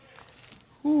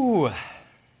Ooh.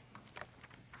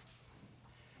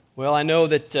 Well, I know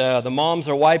that the moms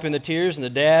are wiping the tears and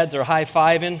the dads are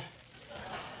high-fiving.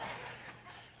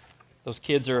 Those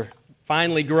kids are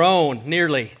finally grown,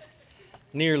 nearly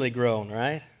grown,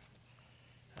 right?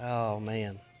 Oh,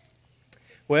 man.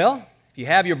 Well, if you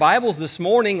have your Bibles this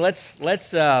morning, let's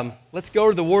go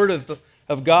to the Word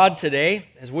of God today,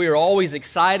 as we are always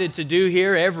excited to do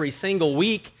here every single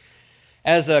week.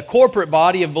 As a corporate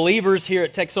body of believers here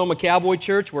at Texoma Cowboy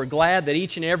Church, we're glad that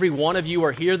each and every one of you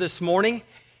are here this morning.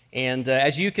 And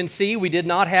as you can see, we did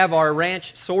not have our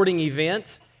ranch sorting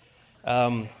event.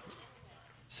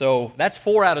 So that's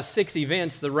 4 out of 6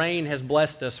 events. The rain has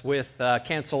blessed us with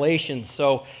cancellations.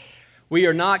 So we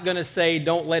are not going to say,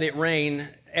 don't let it rain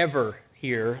ever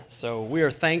here. So we are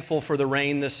thankful for the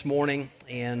rain this morning,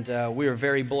 and we are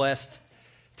very blessed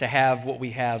to have what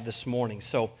we have this morning.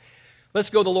 So let's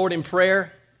go to the Lord in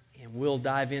prayer, and we'll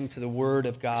dive into the Word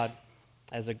of God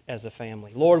as a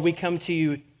family. Lord, we come to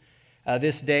you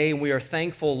this day, and we are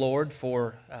thankful, Lord,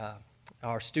 for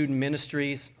our student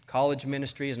ministries, college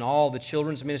ministries, and all the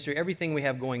children's ministry, everything we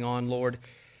have going on, Lord,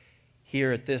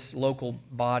 here at this local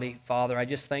body. Father, I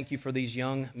just thank you for these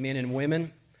young men and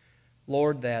women,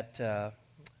 Lord, that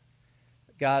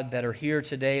God, that are here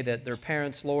today, that their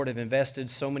parents, Lord, have invested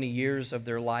so many years of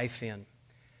their life in.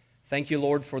 Thank you,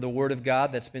 Lord, for the Word of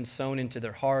God that's been sown into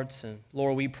their hearts. And,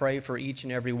 Lord, we pray for each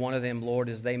and every one of them, Lord,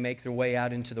 as they make their way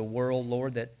out into the world,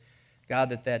 Lord, that, God,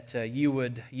 that you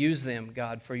would use them,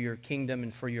 God, for your kingdom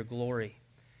and for your glory.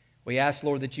 We ask,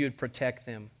 Lord, that you would protect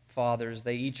them, Father, as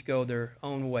they each go their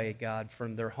own way, God,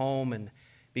 from their home and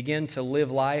begin to live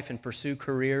life and pursue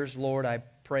careers. Lord, I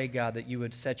pray, God, that you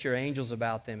would set your angels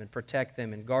about them and protect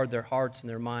them and guard their hearts and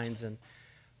their minds. And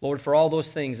Lord, for all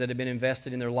those things that have been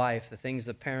invested in their life, the things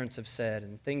the parents have said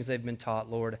and things they've been taught,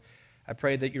 Lord, I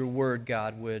pray that your word,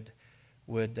 God, would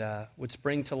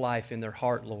spring to life in their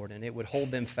heart, Lord, and it would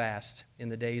hold them fast in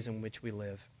the days in which we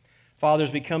live. Father,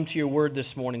 as we come to your word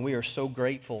this morning, we are so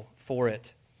grateful for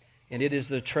it, and it is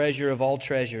the treasure of all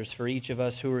treasures for each of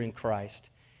us who are in Christ.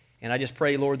 And I just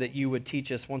pray, Lord, that you would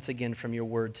teach us once again from your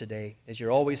word today, as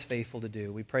you're always faithful to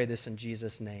do. We pray this in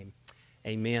Jesus' name.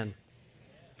 Amen.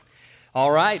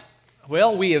 All right.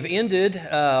 Well, we have ended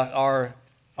our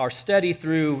study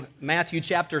through Matthew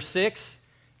chapter 6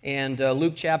 and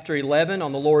Luke chapter 11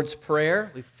 on the Lord's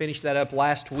Prayer. We finished that up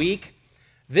last week.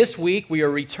 This week, we are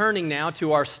returning now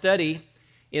to our study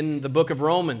in the book of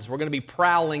Romans. We're going to be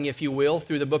prowling, if you will,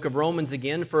 through the book of Romans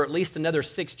again for at least another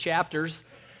 6 chapters,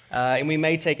 and we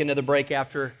may take another break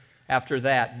after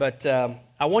that. But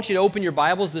I want you to open your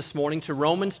Bibles this morning to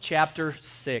Romans chapter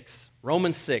 6.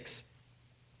 Romans 6.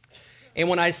 And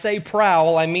when I say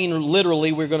prowl, I mean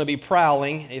literally we're going to be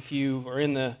prowling. If you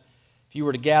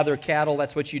were to gather cattle,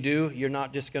 that's what you do. You're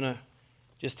not just going to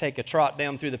just take a trot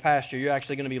down through the pasture. You're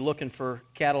actually going to be looking for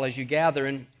cattle as you gather.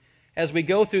 And as we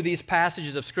go through these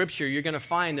passages of Scripture, you're going to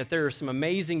find that there are some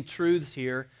amazing truths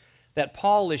here that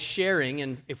Paul is sharing.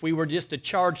 And if we were just to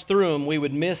charge through them, we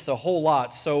would miss a whole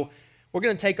lot. So we're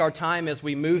going to take our time as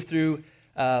we move through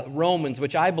Romans,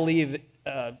 which I believe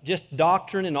just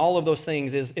doctrine and all of those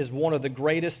things is one of the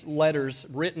greatest letters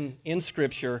written in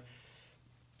Scripture.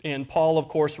 And Paul, of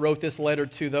course, wrote this letter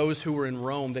to those who were in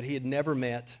Rome that he had never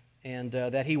met and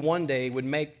that he one day would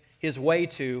make his way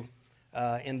to.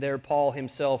 And there Paul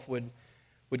himself would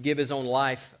give his own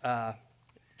life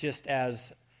just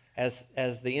as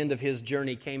the end of his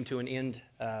journey came to an end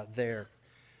there.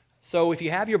 So if you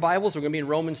have your Bibles, we're going to be in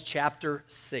Romans chapter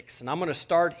 6. And I'm going to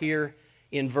start here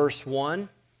in verse 1.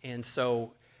 And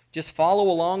so just follow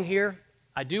along here.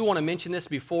 I do want to mention this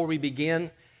before we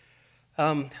begin.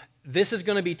 This is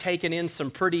going to be taken in some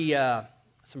pretty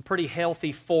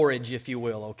healthy forage, if you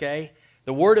will, okay?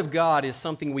 The Word of God is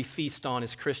something we feast on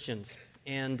as Christians.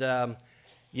 And,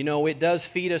 it does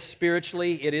feed us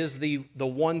spiritually. It is the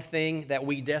one thing that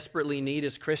we desperately need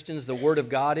as Christians, the Word of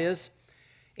God is.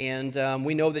 And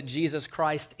we know that Jesus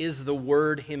Christ is the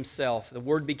Word Himself. The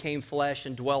Word became flesh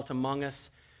and dwelt among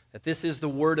us. That this is the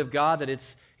Word of God, that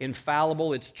it's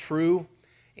infallible, it's true,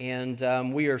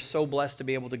 and we are so blessed to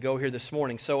be able to go here this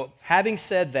morning. So having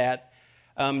said that,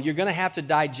 you're going to have to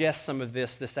digest some of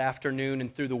this afternoon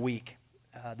and through the week.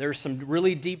 There's some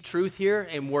really deep truth here,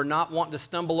 and we're not wanting to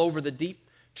stumble over the deep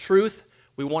truth.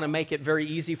 We want to make it very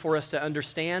easy for us to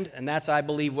understand, and that's, I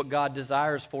believe, what God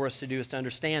desires for us to do is to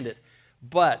understand it.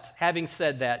 But having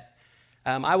said that,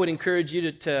 I would encourage you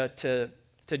to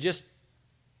just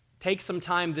take some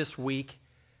time this week,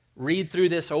 read through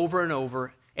this over and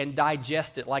over, and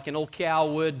digest it like an old cow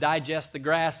would digest the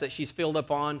grass that she's filled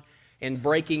up on, and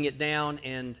breaking it down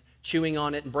and chewing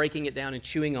on it and breaking it down and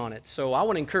chewing on it. So I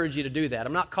want to encourage you to do that.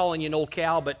 I'm not calling you an old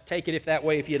cow, but take it that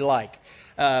way if you'd like.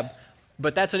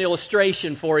 But that's an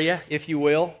illustration for you, if you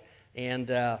will,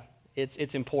 and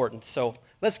it's important. So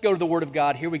let's go to the Word of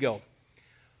God. Here we go.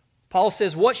 Paul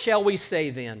says, "What shall we say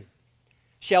then?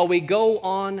 Shall we go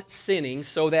on sinning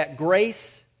so that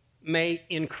grace may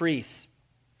increase?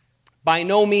 By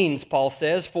no means," Paul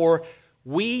says, "for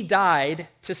we died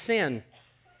to sin.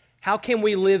 How can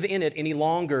we live in it any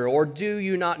longer? Or do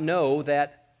you not know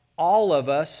that all of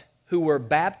us who were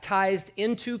baptized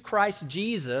into Christ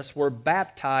Jesus were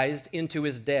baptized into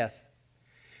his death?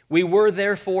 We were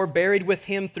therefore buried with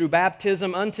him through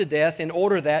baptism unto death, in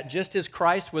order that, just as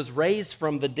Christ was raised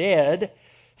from the dead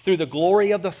through the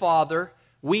glory of the Father,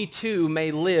 we too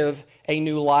may live a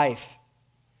new life.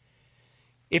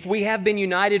 If we have been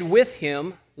united with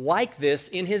him like this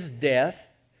in his death,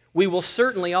 we will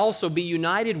certainly also be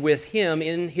united with him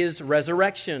in his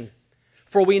resurrection.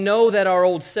 For we know that our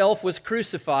old self was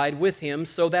crucified with him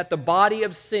so that the body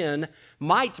of sin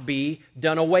might be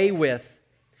done away with,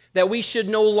 that we should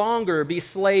no longer be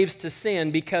slaves to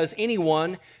sin, because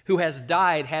anyone who has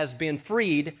died has been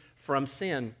freed from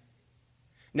sin.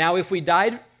 Now, if we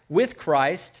died with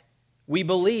Christ, we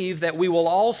believe that we will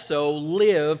also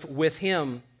live with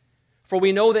him. For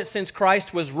we know that since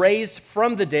Christ was raised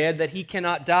from the dead, that he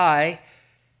cannot die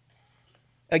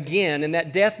again, and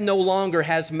that death no longer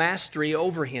has mastery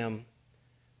over him.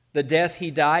 The death he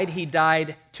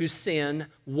died to sin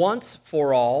once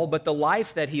for all, but the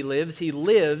life that he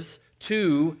lives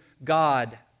to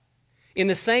God. In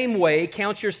the same way,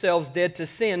 count yourselves dead to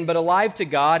sin, but alive to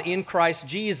God in Christ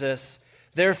Jesus.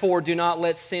 Therefore, do not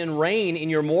let sin reign in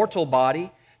your mortal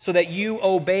body, so that you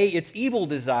obey its evil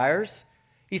desires.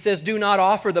 He says, do not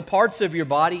offer the parts of your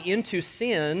body into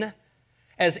sin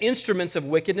as instruments of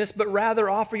wickedness, but rather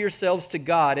offer yourselves to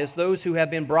God as those who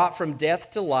have been brought from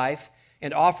death to life,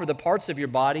 and offer the parts of your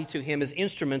body to him as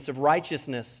instruments of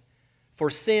righteousness. For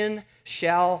sin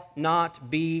shall not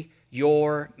be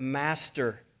your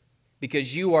master,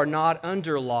 because you are not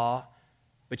under law,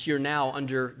 but you're now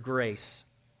under grace.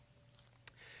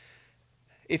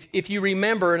 If you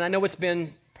remember, and I know it's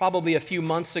been probably a few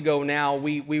months ago now,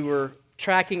 we were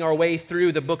tracking our way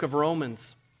through the book of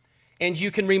Romans. And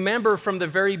you can remember from the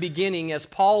very beginning, as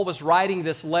Paul was writing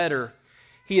this letter,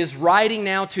 he is writing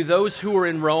now to those who were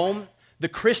in Rome, the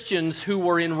Christians who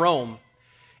were in Rome.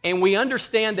 And we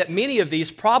understand that many of these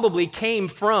probably came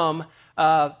from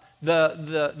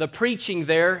the preaching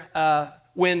there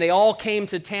when they all came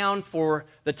to town for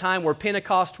the time where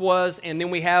Pentecost was, and then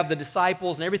we have the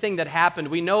disciples and everything that happened.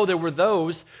 We know there were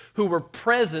those who were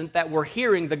present that were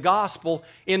hearing the gospel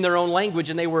in their own language,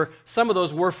 and some of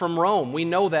those were from Rome. We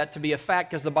know that to be a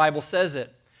fact because the Bible says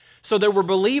it. So there were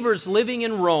believers living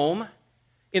in Rome,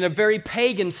 in a very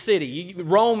pagan city.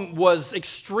 Rome was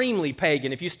extremely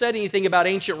pagan. If you study anything about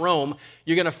ancient Rome,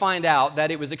 you're going to find out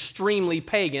that it was extremely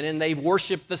pagan, and they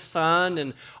worshiped the sun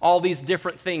and all these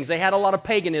different things. They had a lot of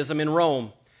paganism in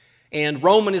Rome, and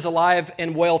Roman is alive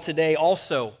and well today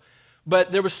also.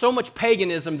 But there was so much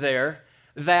paganism there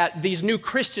that these new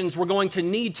Christians were going to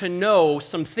need to know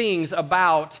some things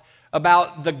about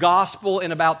the gospel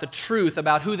and about the truth,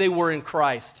 about who they were in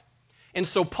Christ. And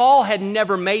so Paul had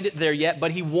never made it there yet,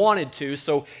 but he wanted to,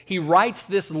 so he writes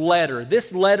this letter.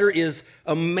 This letter is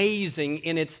amazing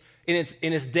in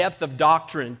its depth of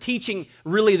doctrine, teaching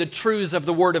really the truths of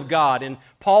the Word of God. And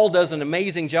Paul does an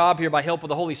amazing job here by help of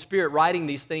the Holy Spirit writing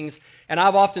these things. And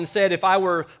I've often said, if I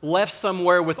were left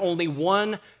somewhere with only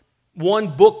one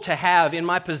book to have in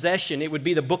my possession, it would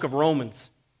be the book of Romans.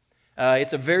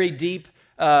 It's a very deep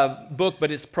book,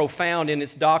 but it's profound in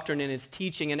its doctrine and its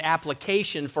teaching and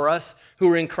application for us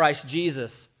who are in Christ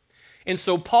Jesus. And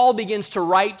so Paul begins to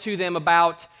write to them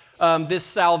about this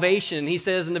salvation. He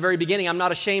says in the very beginning, I'm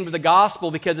not ashamed of the gospel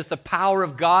because it's the power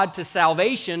of God to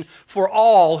salvation for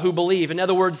all who believe. In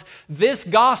other words, this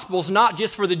gospel is not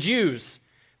just for the Jews.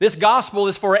 This gospel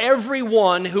is for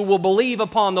everyone who will believe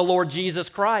upon the Lord Jesus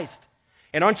Christ.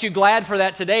 And aren't you glad for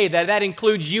that today, that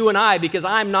includes you and I, because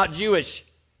I'm not Jewish.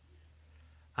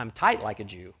 I'm tight like a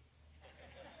Jew,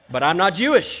 but I'm not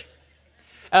Jewish.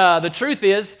 The truth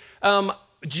is,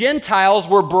 Gentiles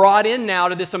were brought in now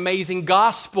to this amazing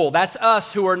gospel. That's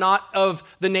us who are not of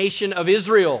the nation of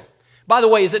Israel. By the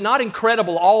way, is it not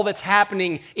incredible all that's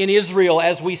happening in Israel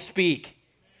as we speak?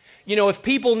 You know, if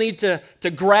people need to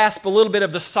grasp a little bit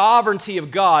of the sovereignty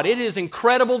of God, it is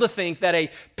incredible to think that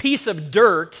a piece of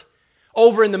dirt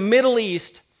over in the Middle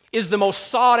East is the most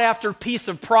sought-after piece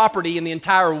of property in the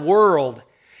entire world.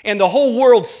 And the whole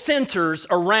world centers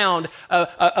around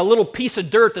a little piece of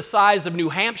dirt the size of New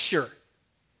Hampshire.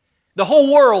 The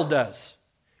whole world does.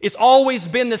 It's always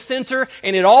been the center,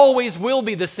 and it always will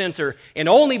be the center. And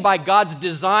only by God's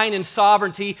design and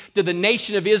sovereignty did the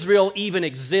nation of Israel even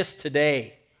exist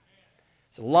today.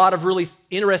 There's a lot of really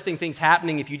interesting things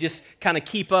happening if you just kind of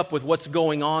keep up with what's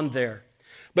going on there.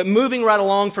 But moving right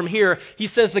along from here, he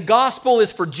says the gospel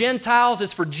is for Gentiles,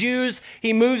 it's for Jews.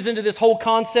 He moves into this whole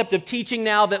concept of teaching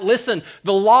now that, listen,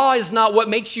 the law is not what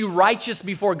makes you righteous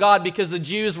before God, because the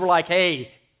Jews were like,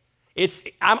 hey,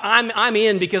 I'm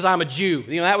in because I'm a Jew.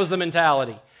 That was the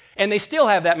mentality. And they still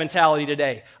have that mentality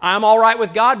today. I'm all right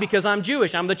with God because I'm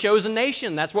Jewish. I'm the chosen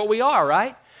nation. That's what we are,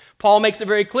 right? Paul makes it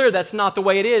very clear that's not the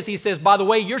way it is. He says, by the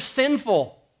way, you're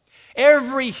sinful.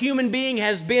 Every human being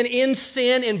has been in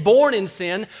sin and born in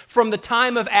sin from the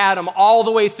time of Adam all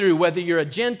the way through. Whether you're a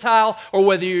Gentile or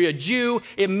whether you're a Jew,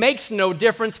 it makes no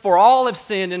difference, for all have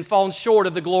sinned and fallen short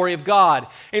of the glory of God.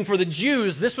 And for the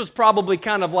Jews, this was probably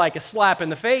kind of like a slap in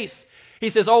the face. He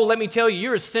says, oh, let me tell you,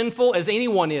 you're as sinful as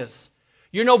anyone is.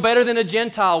 You're no better than a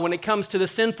Gentile when it comes to the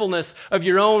sinfulness of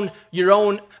your own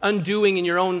undoing in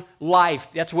your own life.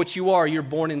 That's what you are. You're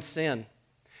born in sin.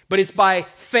 But it's by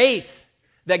faith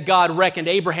that God reckoned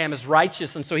Abraham as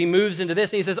righteous. And so he moves into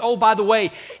this and he says, oh, by the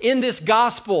way, in this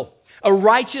gospel, a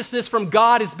righteousness from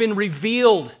God has been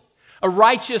revealed. A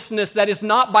righteousness that is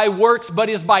not by works, but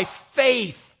is by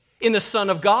faith in the Son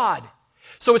of God.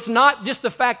 So it's not just the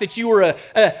fact that you were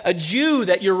a Jew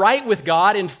that you're right with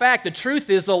God. In fact, the truth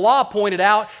is the law pointed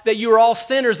out that you are all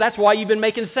sinners. That's why you've been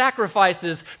making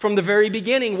sacrifices from the very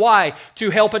beginning. Why? To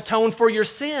help atone for your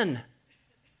sin.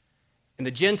 And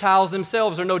the Gentiles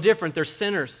themselves are no different. They're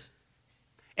sinners.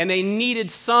 And they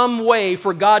needed some way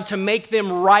for God to make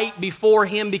them right before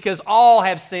Him, because all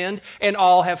have sinned and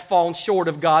all have fallen short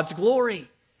of God's glory.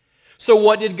 So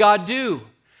what did God do?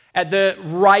 At the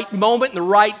right moment, the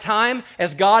right time,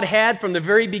 as God had from the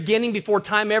very beginning, before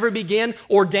time ever began,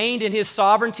 ordained in His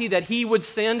sovereignty that He would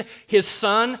send His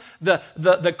Son,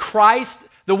 the Christ,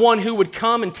 the one who would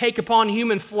come and take upon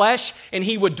human flesh, and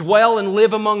He would dwell and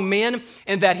live among men,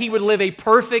 and that He would live a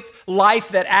perfect life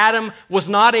that Adam was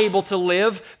not able to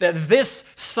live, that this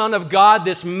Son of God,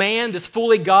 this man, this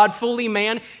fully God, fully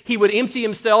man, He would empty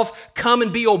Himself, come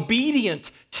and be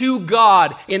obedient to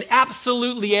God in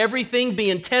absolutely everything,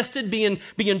 being tested, being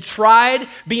tried,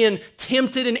 being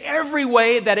tempted in every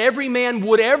way that every man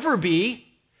would ever be.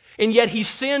 And yet He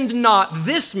sinned not.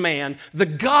 This man, the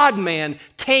God-man,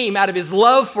 came out of His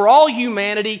love for all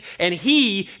humanity, and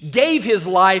He gave His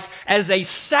life as a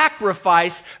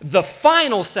sacrifice, the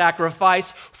final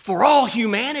sacrifice for all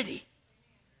humanity.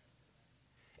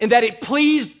 And that it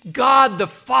pleased God the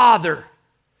Father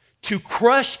to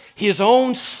crush His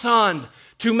own Son,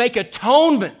 to make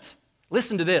atonement.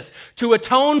 Listen to this. To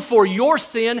atone for your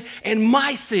sin and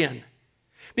my sin.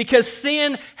 Because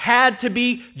sin had to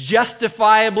be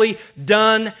justifiably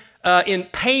done in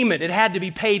payment. It had to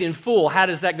be paid in full. How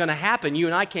is that going to happen? You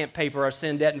and I can't pay for our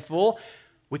sin debt in full.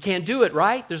 We can't do it,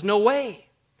 right? There's no way.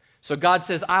 So God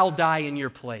says, I'll die in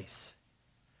your place.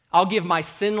 I'll give my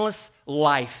sinless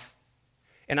life,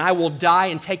 and I will die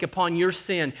and take upon your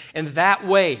sin. And that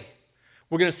way,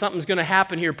 something's going to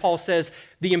happen here. Paul says,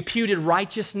 the imputed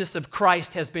righteousness of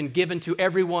Christ has been given to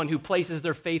everyone who places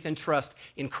their faith and trust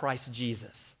in Christ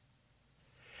Jesus.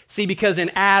 See, because in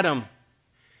Adam,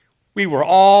 we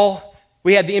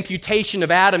had the imputation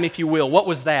of Adam, if you will. What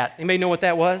was that? Anybody know what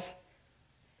that was?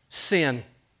 Sin.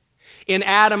 In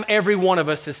Adam, every one of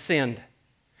us has sinned.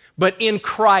 But in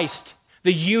Christ,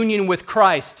 the union with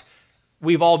Christ,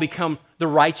 we've all become the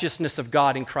righteousness of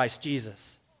God in Christ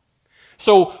Jesus.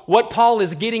 So what Paul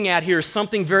is getting at here is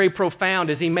something very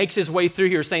profound as he makes his way through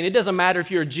here, saying it doesn't matter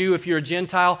if you're a Jew, if you're a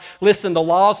Gentile. Listen, the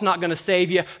law's not going to save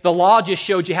you. The law just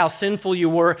showed you how sinful you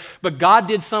were, but God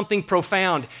did something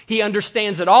profound. He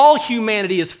understands that all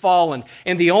humanity is fallen,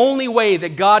 and the only way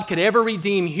that God could ever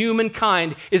redeem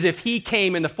humankind is if He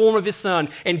came in the form of His Son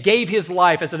and gave His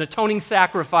life as an atoning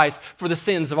sacrifice for the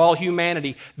sins of all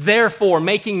humanity, therefore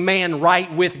making man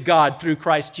right with God through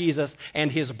Christ Jesus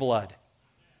and His blood.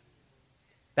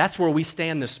 That's where we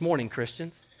stand this morning,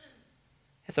 Christians.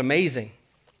 It's amazing.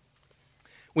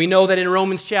 We know that in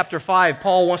Romans chapter 5,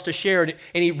 Paul wants to share it,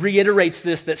 and he reiterates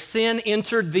this, that sin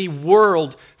entered the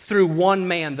world through one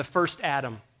man, the first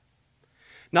Adam.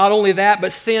 Not only that,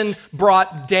 but sin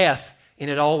brought death, and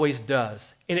it always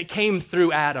does. And it came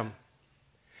through Adam.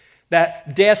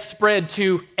 That death spread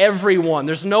to everyone.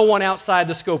 There's no one outside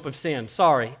the scope of sin.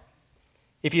 Sorry.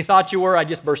 If you thought you were, I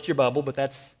just burst your bubble, but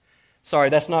that's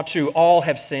not true. All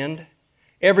have sinned.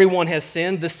 Everyone has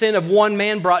sinned. The sin of one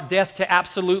man brought death to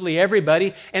absolutely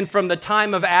everybody. And from the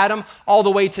time of Adam all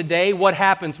the way today, what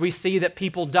happens? We see that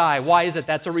people die. Why is it?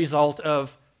 That's a result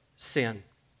of sin.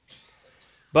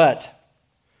 But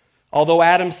Although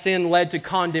Adam's sin led to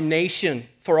condemnation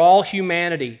for all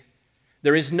humanity,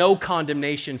 there is no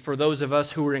condemnation for those of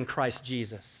us who are in Christ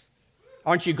Jesus.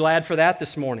 Aren't you glad for that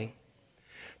this morning?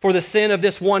 For the sin of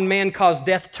this one man caused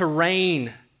death to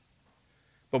reign.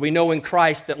 But we know in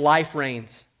Christ that life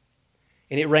reigns,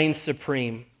 and it reigns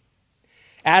supreme.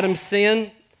 Adam's sin,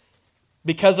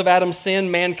 because of Adam's sin,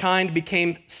 mankind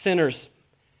became sinners.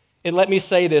 And let me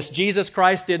say this, Jesus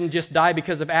Christ didn't just die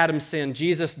because of Adam's sin.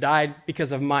 Jesus died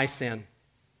because of my sin.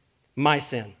 My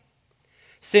sin.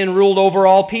 Sin ruled over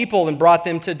all people and brought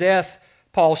them to death,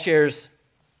 Paul shares.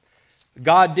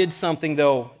 God did something,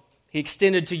 though. He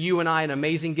extended to you and I an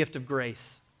amazing gift of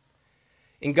grace.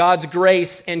 In God's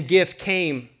grace and gift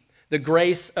came the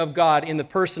grace of God in the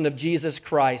person of Jesus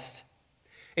Christ.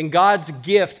 And God's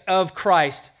gift of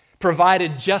Christ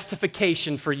provided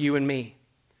justification for you and me.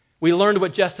 We learned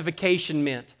what justification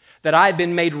meant, that I had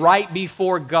been made right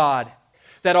before God,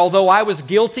 that although I was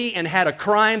guilty and had a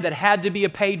crime that had to be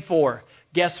paid for,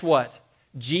 guess what?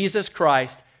 Jesus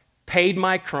Christ paid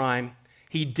my crime,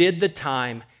 He did the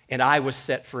time, and I was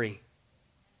set free.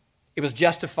 It was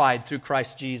justified through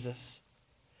Christ Jesus.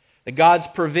 That God's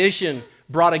provision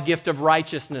brought a gift of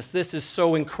righteousness. This is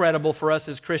so incredible for us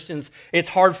as Christians. It's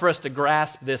hard for us to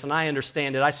grasp this, and I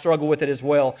understand it. I struggle with it as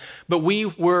well. But we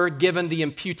were given the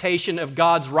imputation of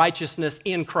God's righteousness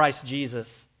in Christ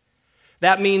Jesus.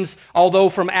 That means, although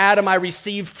from Adam I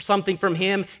received something from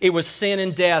him, it was sin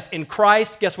and death. In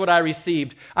Christ, guess what I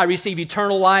received? I received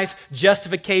eternal life,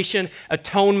 justification,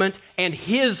 atonement, and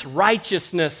His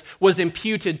righteousness was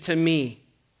imputed to me.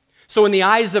 So in the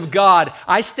eyes of God,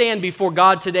 I stand before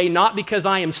God today not because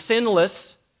I am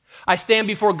sinless. I stand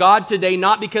before God today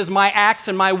not because my acts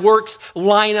and my works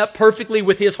line up perfectly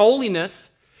with His holiness.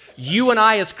 You and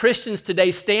I as Christians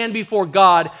today stand before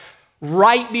God,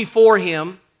 right before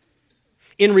Him,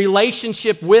 in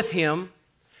relationship with Him,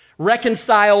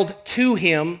 reconciled to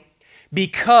Him,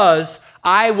 because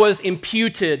I was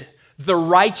imputed the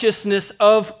righteousness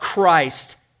of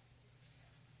Christ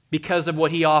because of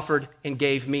what He offered and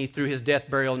gave me through His death,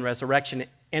 burial, and resurrection,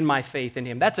 and my faith in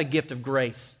Him. That's a gift of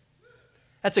grace.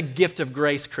 That's a gift of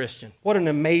grace, Christian. What an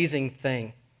amazing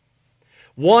thing.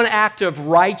 One act of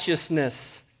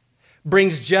righteousness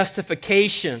brings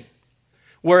justification,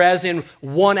 whereas in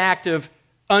one act of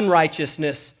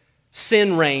unrighteousness,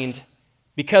 sin reigned.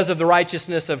 Because of the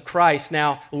righteousness of Christ,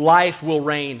 now life will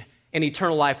reign, and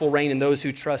eternal life will reign in those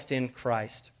who trust in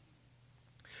Christ.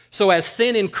 So as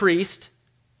sin increased,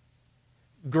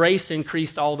 grace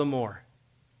increased all the more.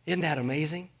 Isn't that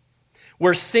amazing?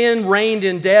 Where sin reigned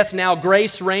in death, now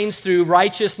grace reigns through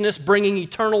righteousness, bringing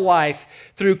eternal life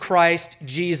through Christ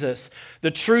Jesus.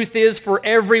 The truth is, for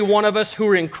every one of us who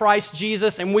are in Christ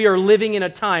Jesus, and we are living in a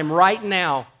time right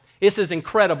now, this is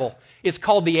incredible. It's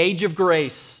called the age of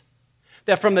grace.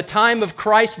 That from the time of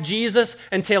Christ Jesus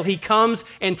until He comes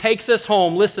and takes us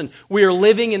home, listen, we are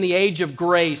living in the age of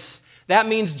grace. That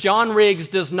means John Riggs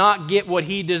does not get what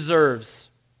he deserves.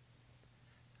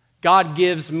 God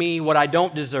gives me what I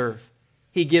don't deserve.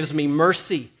 He gives me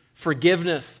mercy,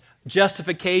 forgiveness,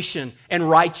 justification, and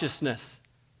righteousness.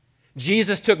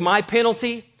 Jesus took my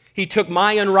penalty. He took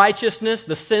my unrighteousness,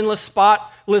 the sinless,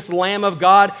 spotless Lamb of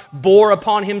God, bore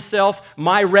upon Himself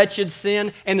my wretched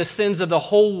sin and the sins of the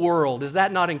whole world. Is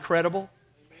that not incredible?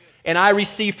 And I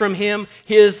receive from Him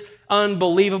His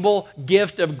unbelievable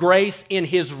gift of grace in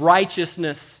His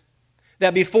righteousness.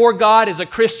 That before God, as a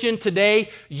Christian today,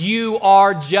 you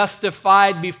are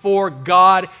justified before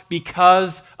God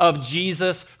because of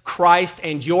Jesus Christ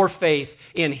and your faith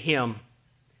in Him.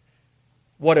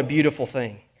 What a beautiful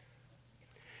thing.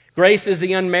 Grace is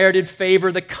the unmerited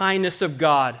favor, the kindness of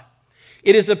God.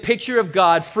 It is a picture of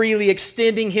God freely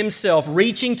extending Himself,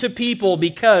 reaching to people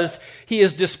because He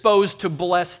is disposed to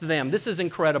bless them. This is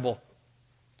incredible.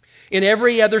 In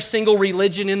every other single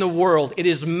religion in the world, it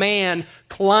is man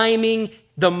climbing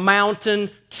the mountain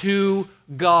to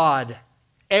God.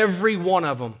 Every one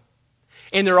of them.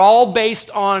 And they're all based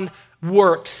on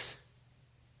works.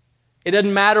 It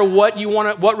doesn't matter what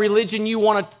religion you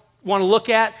want to look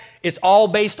at, it's all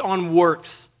based on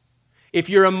works. If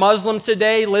you're a Muslim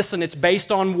today, listen, it's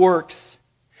based on works.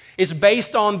 It's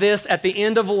based on this at the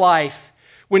end of life,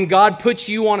 when God puts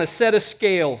you on a set of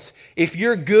scales. If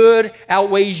your good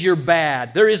outweighs your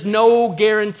bad, there is no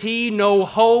guarantee, no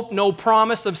hope, no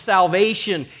promise of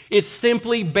salvation. It's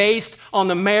simply based on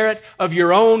the merit of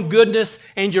your own goodness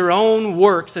and your own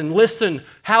works. And listen,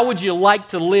 how would you like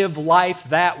to live life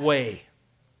that way?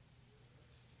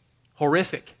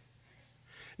 Horrific.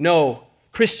 No,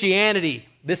 Christianity,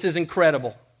 this is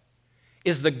incredible,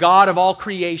 is the God of all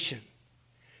creation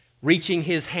reaching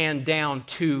His hand down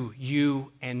to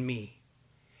you and me.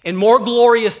 And more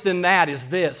glorious than that is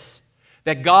this,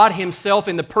 that God himself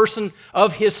in the person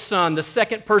of his Son, the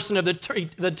second person of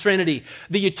the Trinity,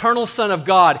 the eternal Son of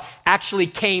God, actually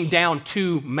came down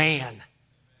to man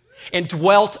and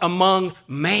dwelt among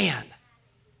man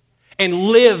and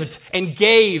lived and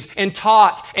gave and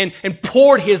taught and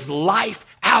poured his life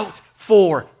out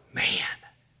for man.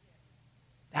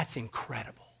 That's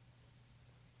incredible.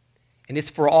 And it's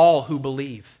for all who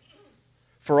believe.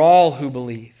 For all who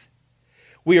believe.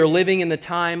 We are living in the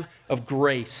time of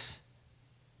grace.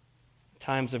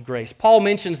 Times of grace. Paul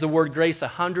mentions the word grace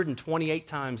 128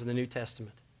 times in the New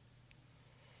Testament.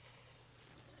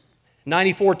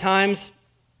 94 times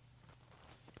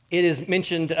it is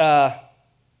mentioned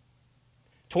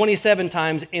 27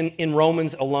 times in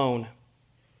Romans alone.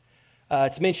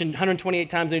 It's mentioned 128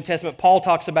 times in the New Testament. Paul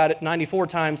talks about it 94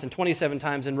 times and 27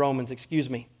 times in Romans,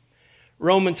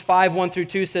 Romans 5, 1 through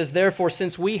 2 says, therefore,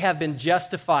 since we have been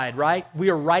justified, right? We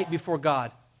are right before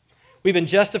God. We've been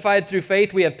justified through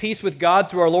faith. We have peace with God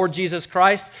through our Lord Jesus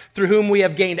Christ, through whom we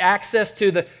have gained access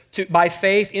by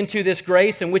faith into this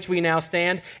grace in which we now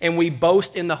stand, and we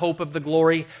boast in the hope of the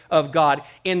glory of God.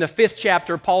 In the 5th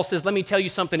chapter, Paul says, let me tell you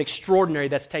something extraordinary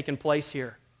that's taken place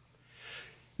here.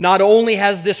 Not only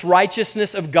has this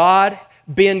righteousness of God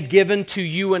been given to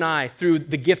you and I through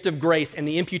the gift of grace and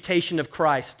the imputation of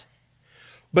Christ,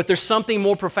 but there's something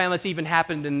more profound that's even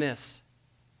happened than this.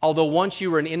 Although once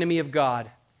you were an enemy of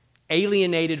God,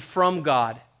 alienated from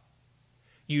God,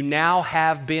 you now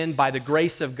have been, by the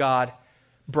grace of God,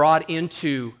 brought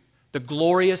into the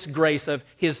glorious grace of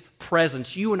his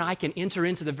presence. You and I can enter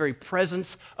into the very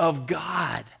presence of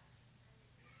God.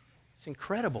 It's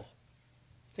incredible.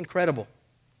 It's incredible.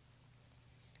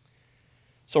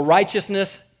 So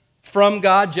righteousness from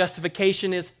God,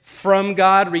 justification is from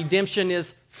God, redemption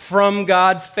is from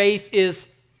God, faith is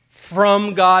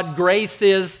from God, grace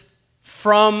is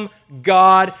from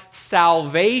God,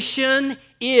 salvation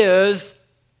is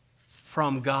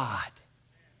from God.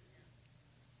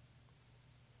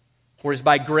 Whereas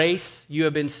by grace you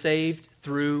have been saved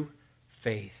through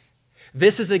faith.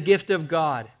 This is a gift of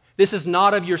God. This is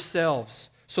not of yourselves,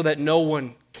 so that no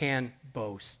one can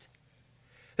boast.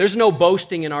 There's no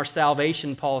boasting in our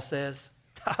salvation, Paul says.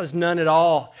 There's none at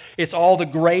all. It's all the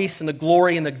grace and the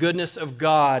glory and the goodness of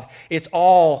God. It's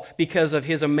all because of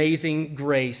his amazing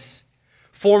grace.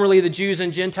 Formerly, the Jews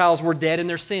and Gentiles were dead in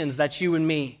their sins. That's you and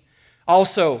me.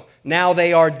 Also, now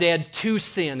they are dead to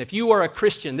sin. If you are a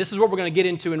Christian, this is what we're going to get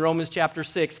into in Romans chapter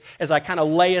 6 as I kind of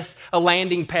lay us a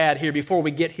landing pad here before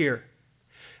we get here.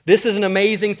 This is an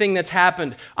amazing thing that's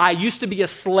happened. I used to be a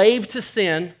slave to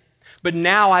sin, but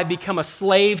now I've become a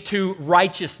slave to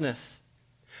righteousness.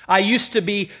 I used to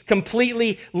be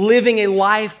completely living a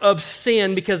life of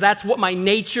sin because that's what my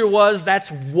nature was,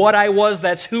 that's what I was,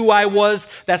 that's who I was,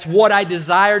 that's what I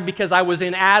desired because I was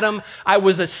in Adam. I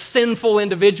was a sinful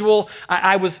individual.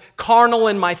 I was carnal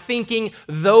in my thinking.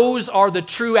 Those are the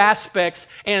true aspects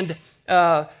and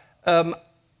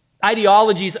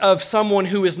ideologies of someone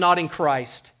who is not in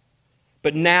Christ.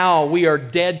 But now we are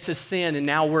dead to sin and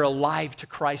now we're alive to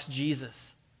Christ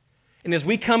Jesus. And as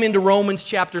we come into Romans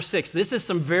chapter 6, this is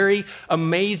some very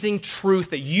amazing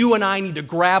truth that you and I need to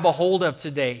grab a hold of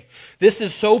today. This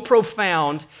is so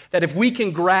profound that if we can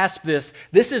grasp this,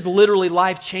 this is literally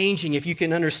life-changing if you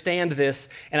can understand this.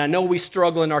 And I know we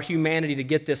struggle in our humanity to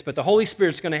get this, but the Holy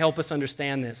Spirit's going to help us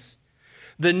understand this.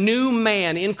 The new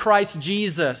man in Christ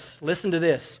Jesus, listen to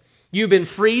this, you've been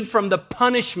freed from the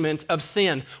punishment of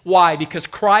sin. Why? Because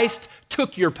Christ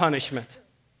took your punishment.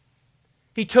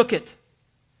 He took it.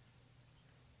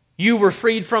 You were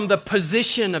freed from the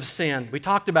position of sin. We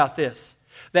talked about this.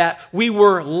 That we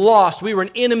were lost. We were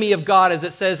an enemy of God, as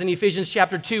it says in Ephesians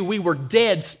chapter 2. We were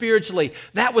dead spiritually.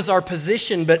 That was our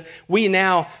position, but we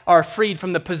now are freed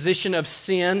from the position of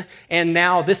sin. And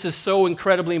now this is so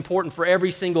incredibly important for every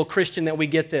single Christian that we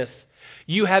get this.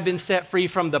 You have been set free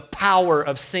from the power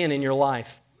of sin in your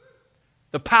life.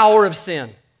 The power of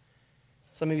sin.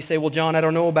 Some of you say, well, John, I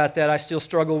don't know about that. I still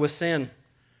struggle with sin.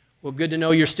 Well, good to know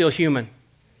you're still human.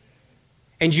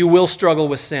 And you will struggle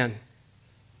with sin.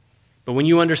 But when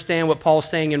you understand what Paul's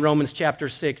saying in Romans chapter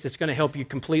 6, it's going to help you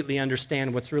completely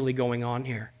understand what's really going on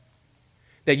here.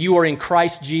 That you are in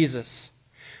Christ Jesus.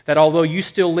 That although you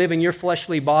still live in your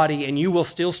fleshly body and you will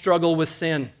still struggle with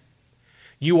sin,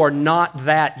 you are not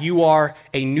that. You are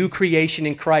a new creation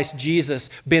in Christ Jesus,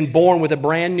 been born with a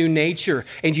brand new nature,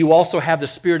 and you also have the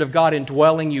Spirit of God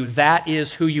indwelling you. That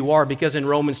is who you are, because in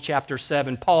Romans chapter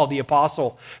 7, Paul the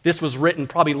apostle, this was written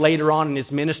probably later on in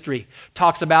his ministry,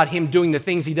 talks about him doing the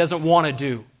things he doesn't want to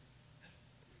do.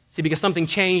 See, because something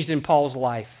changed in Paul's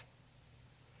life.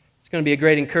 going to be a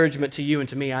great encouragement to you and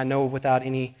to me, I know, without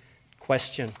any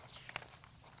question.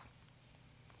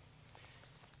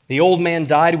 The old man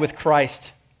died with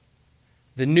Christ.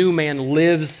 The new man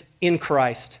lives in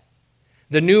Christ.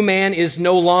 The new man is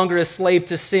no longer a slave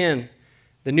to sin.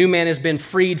 The new man has been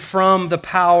freed from the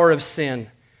power of sin.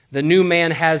 The new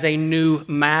man has a new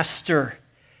master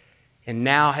and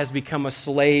now has become a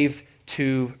slave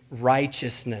to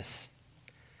righteousness.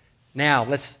 Now,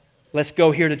 let's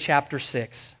go here to chapter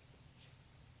 6.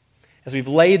 As we've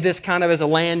laid this kind of as a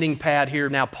landing pad here,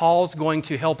 now Paul's going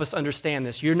to help us understand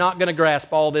this. You're not going to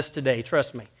grasp all this today,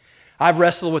 trust me. I've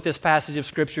wrestled with this passage of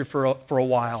Scripture for a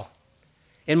while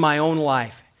in my own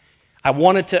life. I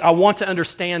want to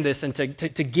understand this and to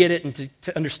get it and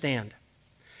to understand.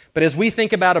 But as we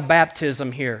think about a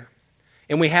baptism here,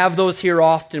 and we have those here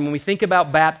often, when we think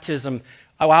about baptism,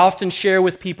 I often share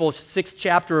with people 6th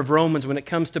chapter of Romans when it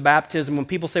comes to baptism. When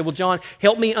people say, well, John,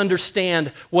 help me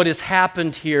understand what has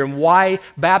happened here and why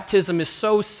baptism is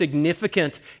so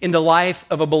significant in the life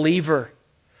of a believer.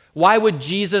 Why would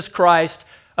Jesus Christ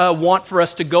want for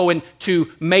us to go and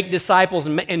to make disciples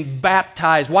and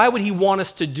baptize? Why would he want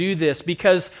us to do this?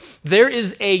 Because there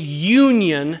is a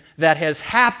union that has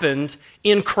happened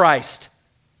in Christ.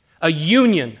 A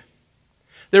union.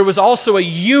 There was also a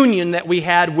union that we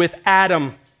had with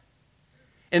Adam.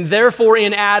 And therefore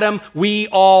in Adam, we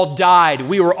all died.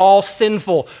 We were all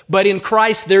sinful. But in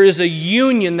Christ, there is a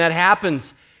union that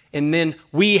happens. And then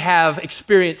we have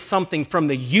experienced something from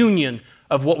the union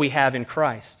of what we have in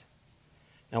Christ.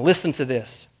 Now listen to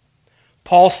this.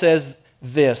 Paul says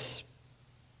this.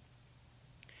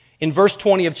 In verse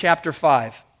 20 of chapter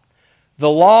 5, the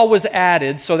law was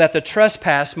added so that the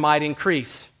trespass might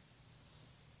increase.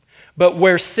 But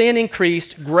where sin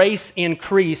increased, grace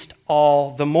increased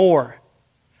all the more.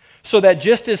 So that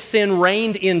just as sin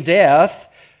reigned in death,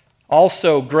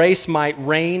 also grace might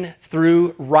reign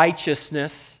through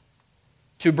righteousness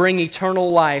to bring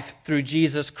eternal life through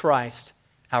Jesus Christ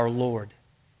our Lord.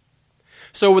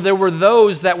 So there were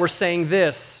those that were saying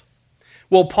this.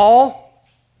 Well, Paul,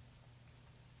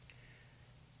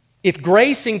 if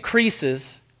grace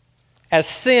increases as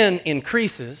sin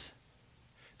increases,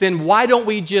 then why don't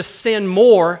we just sin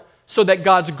more so that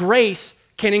God's grace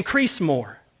can increase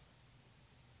more?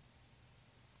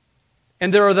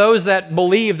 And there are those that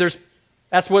believe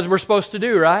that's what we're supposed to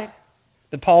do, right?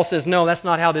 But Paul says, no, that's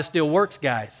not how this deal works,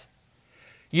 guys.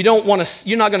 You're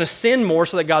not going to sin more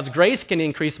so that God's grace can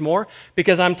increase more,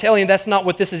 because I'm telling you that's not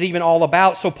what this is even all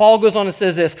about. So Paul goes on and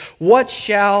says this, what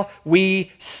shall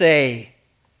we say?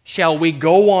 Shall we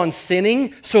go on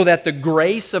sinning so that the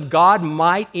grace of God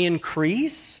might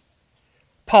increase?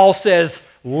 Paul says,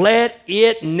 let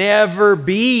it never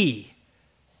be.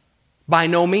 By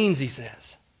no means, he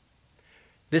says.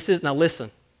 Now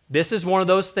listen, this is one of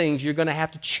those things you're going to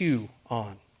have to chew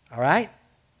on, all right?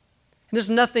 And there's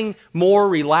nothing more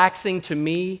relaxing to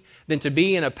me than to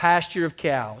be in a pasture of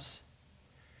cows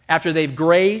after they've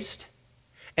grazed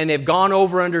and they've gone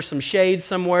over under some shade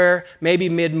somewhere, maybe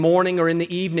mid-morning or in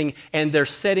the evening, and they're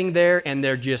sitting there and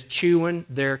they're just chewing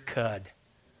their cud.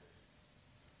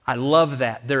 I love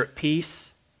that. They're at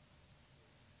peace.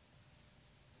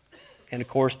 And of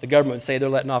course, the government would say they're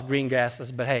letting off green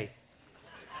gases, but hey,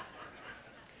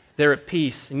 they're at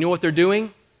peace. And you know what they're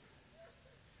doing?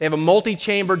 They have a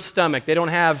multi-chambered stomach. They don't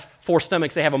have 4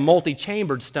 stomachs. They have a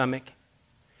multi-chambered stomach.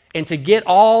 And to get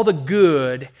all the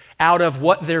good out of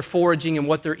what they're foraging and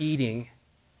what they're eating,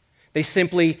 they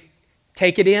simply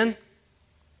take it in,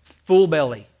 full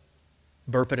belly,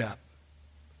 burp it up.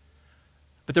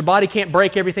 But their body can't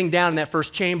break everything down in that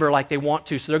first chamber like they want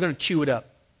to, so they're going to chew it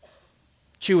up.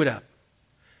 Chew it up.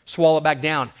 Swallow it back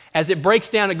down. As it breaks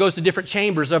down, it goes to different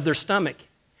chambers of their stomach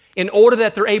in order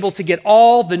that they're able to get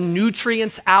all the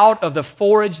nutrients out of the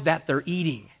forage that they're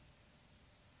eating.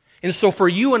 And so for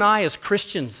you and I as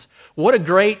Christians, what a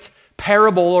great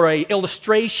parable or an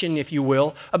illustration, if you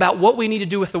will, about what we need to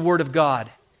do with the Word of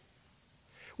God.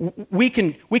 We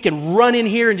can run in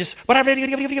here and just,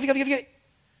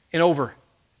 and over.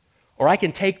 Or I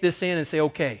can take this in and say,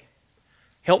 okay,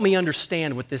 help me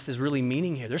understand what this is really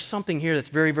meaning here. There's something here that's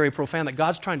very, very profound that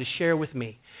God's trying to share with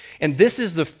me. And this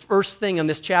is the first thing in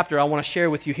this chapter I want to share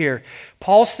with you here.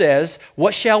 Paul says,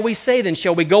 what shall we say then?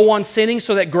 Shall we go on sinning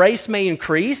so that grace may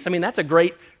increase? I mean, that's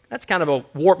kind of a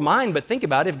warped mind, but think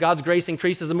about it. If God's grace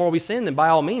increases the more we sin, then by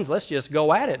all means, let's just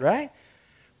go at it, right?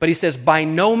 But he says, by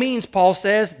no means, Paul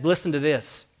says, listen to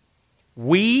this.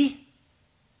 We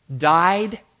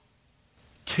died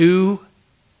to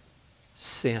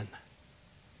sin.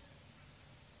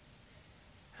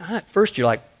 At first you're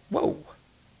like, whoa.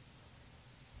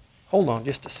 Hold on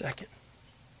just a second.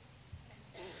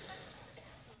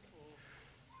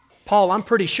 Paul, I'm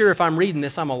pretty sure if I'm reading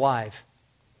this, I'm alive.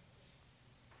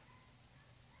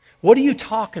 What are you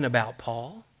talking about,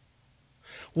 Paul?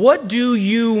 What do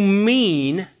you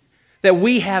mean that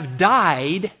we have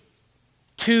died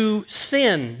to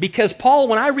sin? Because, Paul,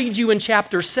 when I read you in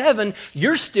chapter 7,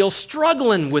 you're still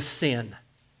struggling with sin.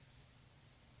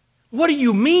 What do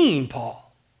you mean,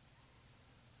 Paul?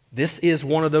 This is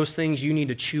one of those things you need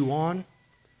to chew on,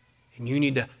 and you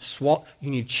need to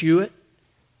chew it.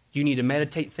 You need to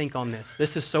meditate, think on this.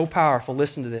 This is so powerful.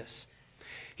 Listen to this.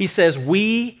 He says,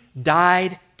 we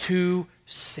died to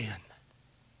sin.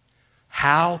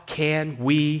 How can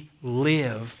we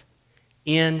live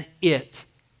in it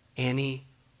any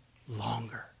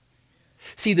longer?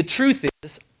 See, the truth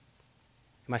is,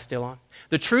 am I still on?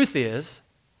 The truth is,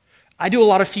 I do a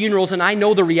lot of funerals and I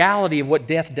know the reality of what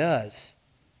death does.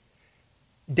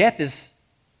 Death is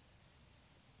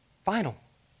final.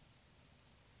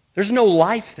 There's no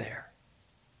life there.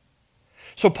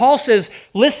 So Paul says,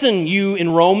 listen, you in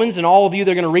Romans, and all of you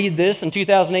that are going to read this in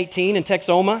 2018 in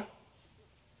Texoma,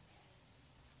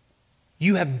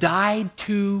 you have died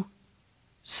to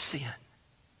sin.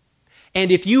 And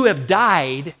if you have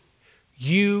died,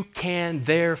 you can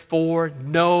therefore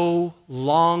no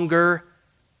longer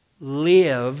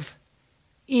live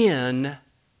in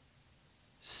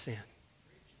sin.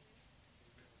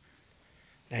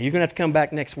 Now, you're going to have to come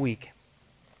back next week.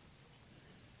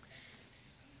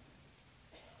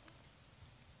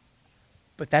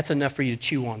 But that's enough for you to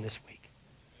chew on this week.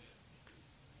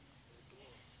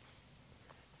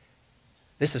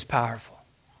 This is powerful.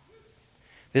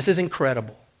 This is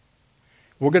incredible.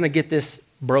 We're going to get this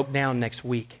broke down next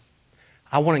week.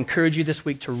 I want to encourage you this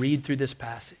week to read through this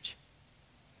passage.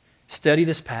 Study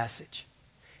this passage.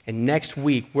 And next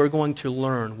week, we're going to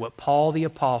learn what Paul the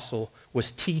Apostle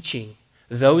was teaching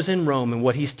those in Rome and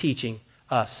what he's teaching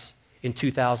us in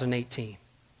 2018.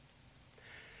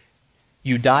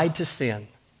 You died to sin.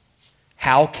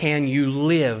 How can you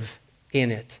live in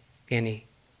it any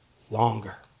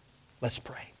longer? Let's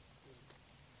pray.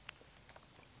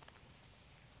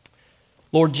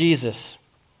 Lord Jesus,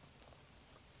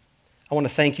 I want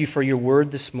to thank you for your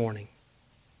word this morning.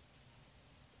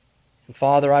 And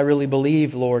Father, I really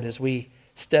believe, Lord, as we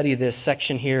study this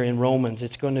section here in Romans,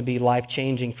 it's going to be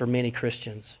life-changing for many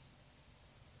Christians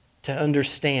to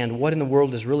understand what in the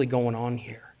world is really going on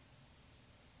here.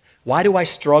 Why do I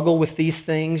struggle with these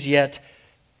things, yet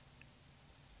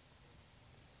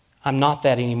I'm not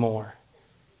that anymore?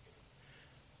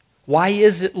 Why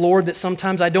is it, Lord, that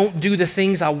sometimes I don't do the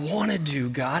things I want to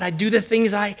do, God? I do the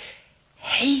things I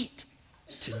hate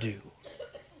to do.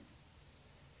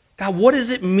 God, what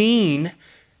does it mean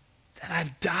that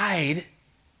I've died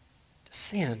to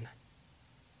sin?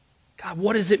 God,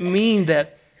 what does it mean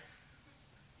that,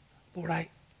 Lord, I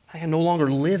no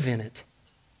longer live in it?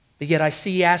 But yet I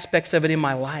see aspects of it in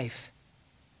my life.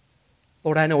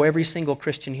 Lord, I know every single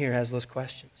Christian here has those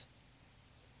questions.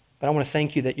 But I want to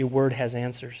thank you that your word has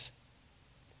answers.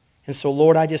 And so,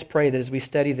 Lord, I just pray that as we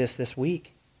study this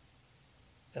week,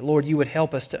 that, Lord, you would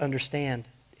help us to understand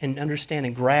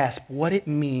and grasp what it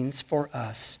means for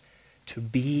us to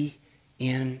be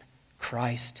in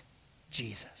Christ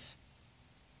Jesus.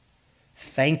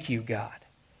 Thank you, God,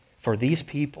 for these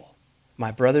people,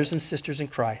 my brothers and sisters in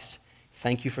Christ.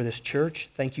 Thank you for this church.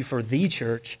 Thank you for the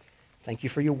church. Thank you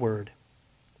for your word.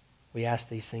 We ask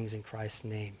these things in Christ's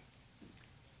name.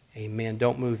 Amen.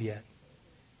 Don't move yet.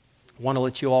 I want to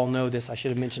let you all know this. I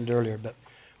should have mentioned earlier, but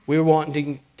we're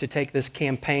wanting to take this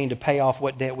campaign to pay off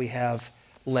what debt we have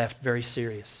left very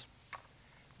serious.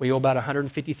 We owe about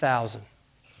 $150,000.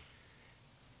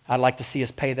 I'd like to see us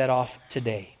pay that off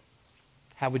today.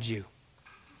 How would you?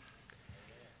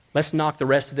 Let's knock the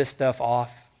rest of this stuff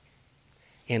off.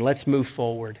 And let's move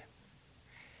forward.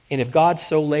 And if God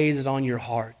so lays it on your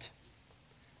heart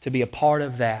to be a part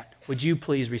of that, would you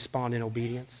please respond in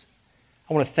obedience?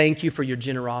 I want to thank you for your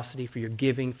generosity, for your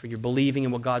giving, for your believing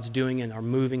in what God's doing and our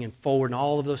moving and forward and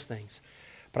all of those things.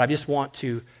 But I just want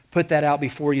to put that out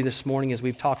before you this morning as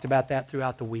we've talked about that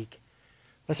throughout the week.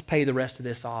 Let's pay the rest of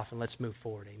this off and let's move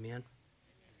forward. Amen.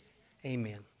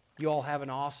 Amen. You all have an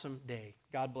awesome day.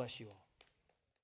 God bless you all.